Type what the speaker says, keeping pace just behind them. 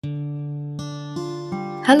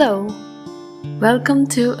Hello, welcome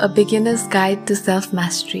to A Beginner's Guide to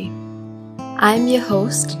Self-Mastery. I'm your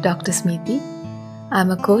host, Dr. Smiti.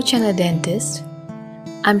 I'm a coach and a dentist.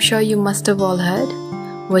 I'm sure you must have all heard,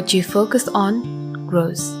 what you focus on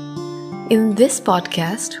grows. In this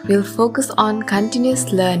podcast, we'll focus on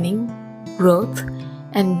continuous learning, growth,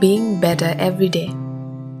 and being better every day.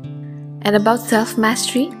 And about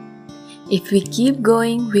self-mastery, if we keep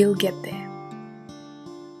going, we'll get there.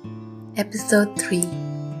 Episode 3.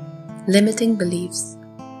 Limiting Beliefs.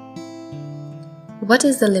 What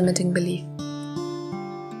is the limiting belief?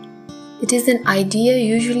 It is an idea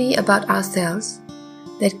usually about ourselves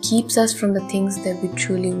that keeps us from the things that we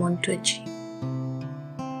truly want to achieve.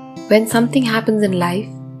 When something happens in life,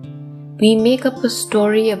 we make up a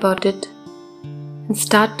story about it and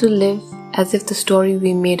start to live as if the story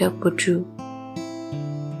we made up were true.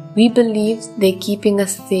 We believe they're keeping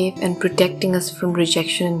us safe and protecting us from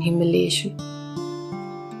rejection and humiliation.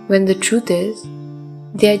 When the truth is,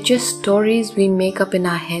 they are just stories we make up in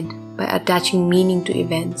our head by attaching meaning to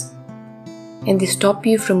events, and they stop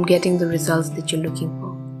you from getting the results that you're looking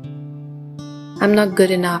for. I'm not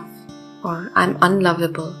good enough, or I'm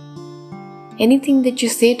unlovable. Anything that you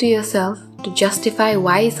say to yourself to justify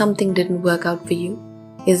why something didn't work out for you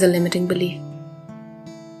is a limiting belief.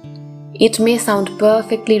 It may sound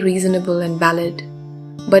perfectly reasonable and valid,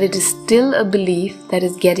 but it is still a belief that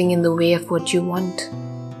is getting in the way of what you want.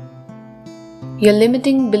 Your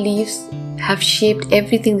limiting beliefs have shaped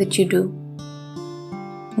everything that you do.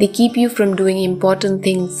 They keep you from doing important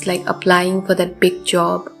things like applying for that big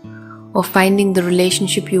job, or finding the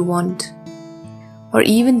relationship you want, or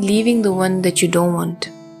even leaving the one that you don't want.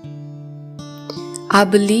 Our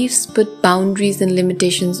beliefs put boundaries and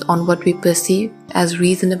limitations on what we perceive as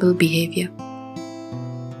reasonable behavior.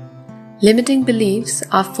 Limiting beliefs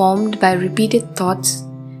are formed by repeated thoughts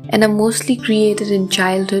and are mostly created in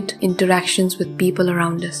childhood interactions with people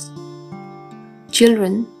around us.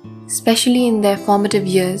 Children, especially in their formative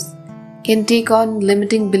years, can take on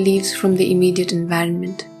limiting beliefs from the immediate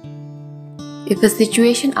environment. If a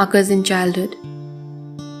situation occurs in childhood,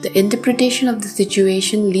 the interpretation of the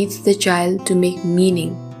situation leads the child to make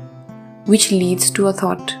meaning, which leads to a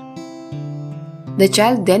thought. The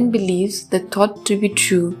child then believes the thought to be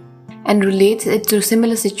true and relates it to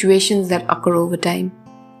similar situations that occur over time.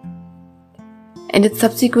 And it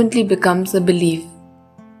subsequently becomes a belief.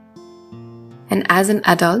 And as an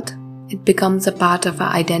adult, it becomes a part of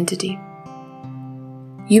our identity.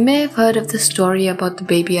 You may have heard of the story about the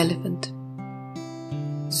baby elephant.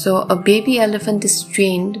 So a baby elephant is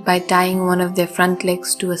trained by tying one of their front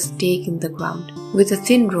legs to a stake in the ground with a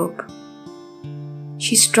thin rope.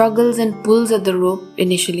 She struggles and pulls at the rope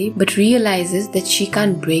initially, but realizes that she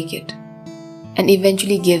can't break it, and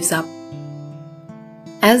eventually gives up.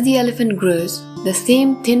 As the elephant grows, the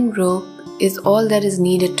same thin rope is all that is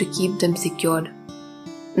needed to keep them secured.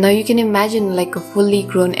 Now you can imagine like a fully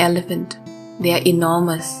grown elephant. They are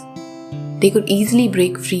enormous. They could easily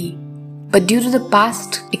break free. But due to the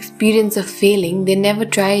past experience of failing, they never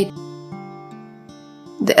tried.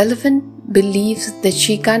 The elephant believes that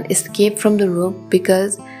she can't escape from the rope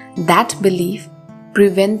because that belief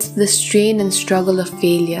prevents the strain and struggle of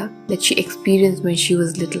failure that she experienced when she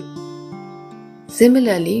was little.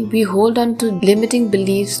 Similarly, we hold on to limiting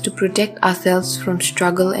beliefs to protect ourselves from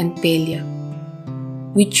struggle and failure.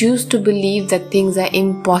 We choose to believe that things are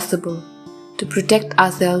impossible to protect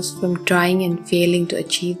ourselves from trying and failing to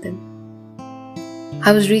achieve them.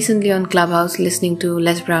 I was recently on Clubhouse listening to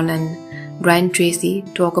Les Brown and Brian Tracy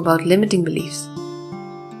talk about limiting beliefs.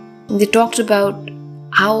 They talked about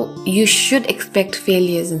how you should expect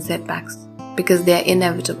failures and setbacks because they are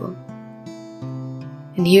inevitable.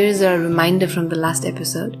 And here is a reminder from the last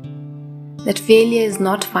episode that failure is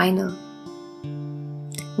not final.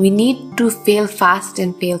 We need to fail fast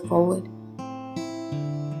and fail forward.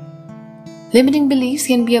 Limiting beliefs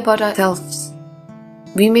can be about ourselves.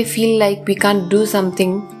 We may feel like we can't do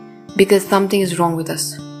something because something is wrong with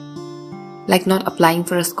us. Like not applying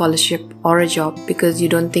for a scholarship or a job because you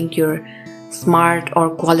don't think you're smart or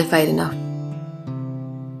qualified enough.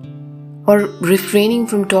 Or refraining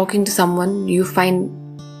from talking to someone you find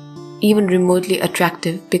even remotely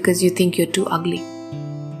attractive because you think you're too ugly.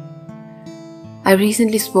 I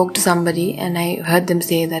recently spoke to somebody and I heard them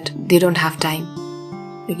say that they don't have time.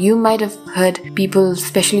 You might have heard people,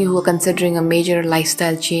 especially who are considering a major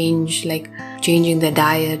lifestyle change, like changing their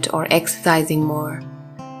diet or exercising more,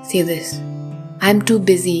 say this: I'm too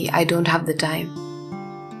busy, I don't have the time.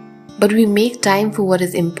 But we make time for what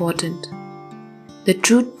is important. The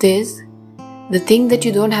truth is, the thing that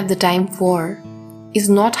you don't have the time for is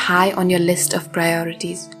not high on your list of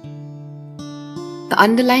priorities. The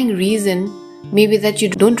underlying reason may be that you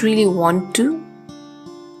don't really want to,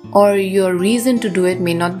 or your reason to do it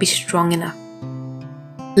may not be strong enough.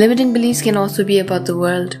 Limiting beliefs can also be about the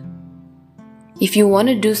world. If you want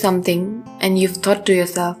to do something and you've thought to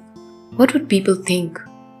yourself, what would people think?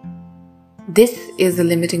 This is a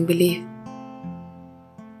limiting belief.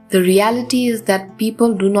 The reality is that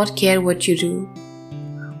people do not care what you do.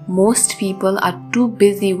 Most people are too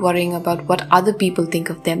busy worrying about what other people think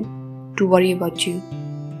of them to worry about you.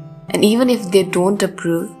 And even if they don't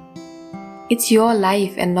approve, it's your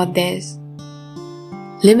life and not theirs.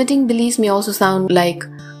 Limiting beliefs may also sound like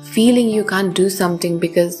feeling you can't do something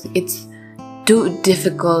because it's too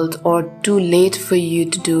difficult or too late for you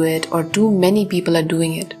to do it, or too many people are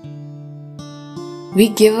doing it. We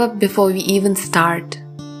give up before we even start.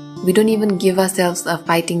 We don't even give ourselves a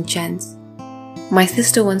fighting chance. My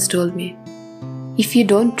sister once told me, if you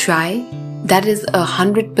don't try, that is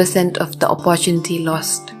 100% of the opportunity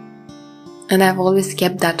lost. And I've always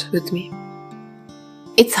kept that with me.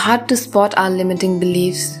 It's hard to spot our limiting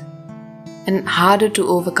beliefs and harder to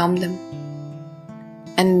overcome them.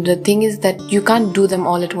 And the thing is that you can't do them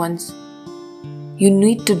all at once. You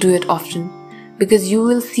need to do it often, because you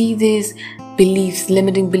will see these beliefs,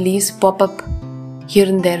 limiting beliefs, pop up here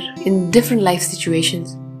and there in different life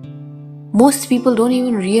situations. Most people don't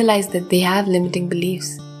even realize that they have limiting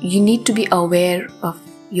beliefs. You need to be aware of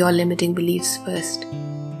your limiting beliefs first.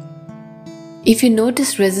 If you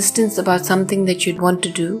notice resistance about something that you want to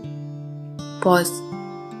do, pause.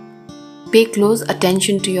 Pay close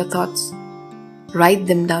attention to your thoughts. Write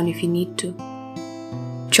them down if you need to.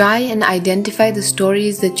 Try and identify the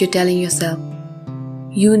stories that you're telling yourself.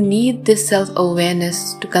 You need this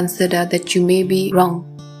self-awareness to consider that you may be wrong.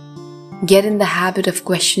 Get in the habit of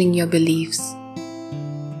questioning your beliefs.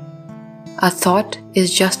 A thought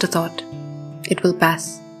is just a thought. It will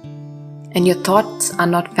pass. And your thoughts are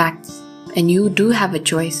not facts, and you do have a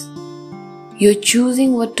choice. You're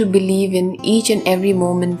choosing what to believe in each and every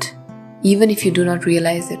moment, even if you do not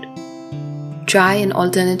realize it. Try an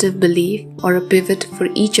alternative belief or a pivot for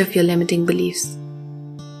each of your limiting beliefs.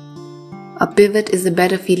 A pivot is a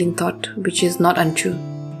better feeling thought, which is not untrue.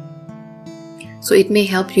 So it may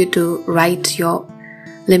help you to write your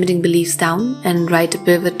limiting beliefs down and write a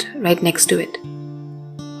pivot right next to it.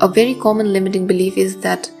 A very common limiting belief is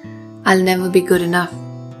that I'll never be good enough.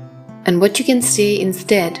 And what you can say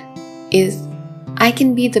instead is, I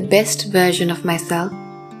can be the best version of myself,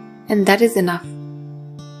 and that is enough.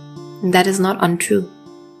 And that is not untrue.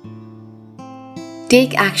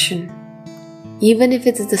 Take action. Even if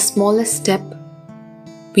it is the smallest step,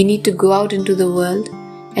 we need to go out into the world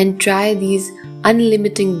and try these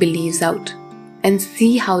unlimiting beliefs out and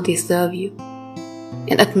see how they serve you.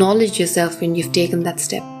 And acknowledge yourself when you've taken that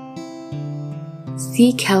step.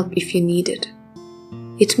 Seek help if you need it.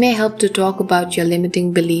 It may help to talk about your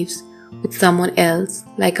limiting beliefs with someone else,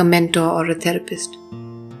 like a mentor or a therapist.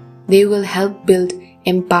 They will help build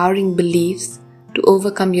empowering beliefs to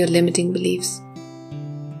overcome your limiting beliefs.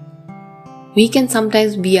 We can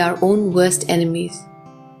sometimes be our own worst enemies.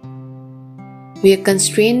 We are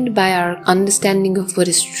constrained by our understanding of what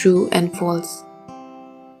is true and false.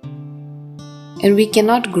 And we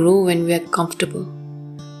cannot grow when we are comfortable.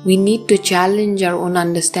 We need to challenge our own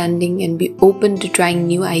understanding and be open to trying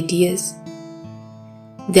new ideas.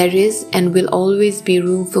 There is and will always be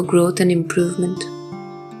room for growth and improvement.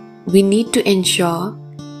 We need to ensure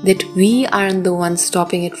that we aren't the ones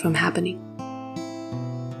stopping it from happening.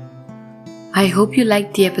 I hope you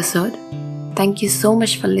liked the episode. Thank you so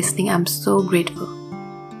much for listening. I'm so grateful.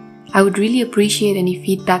 I would really appreciate any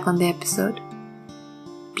feedback on the episode.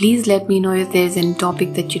 Please let me know if there's any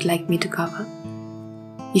topic that you'd like me to cover.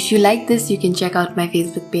 If you like this, you can check out my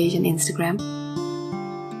Facebook page and Instagram.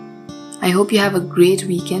 I hope you have a great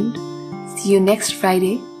weekend. See you next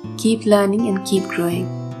Friday. Keep learning and keep growing.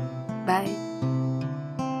 Bye.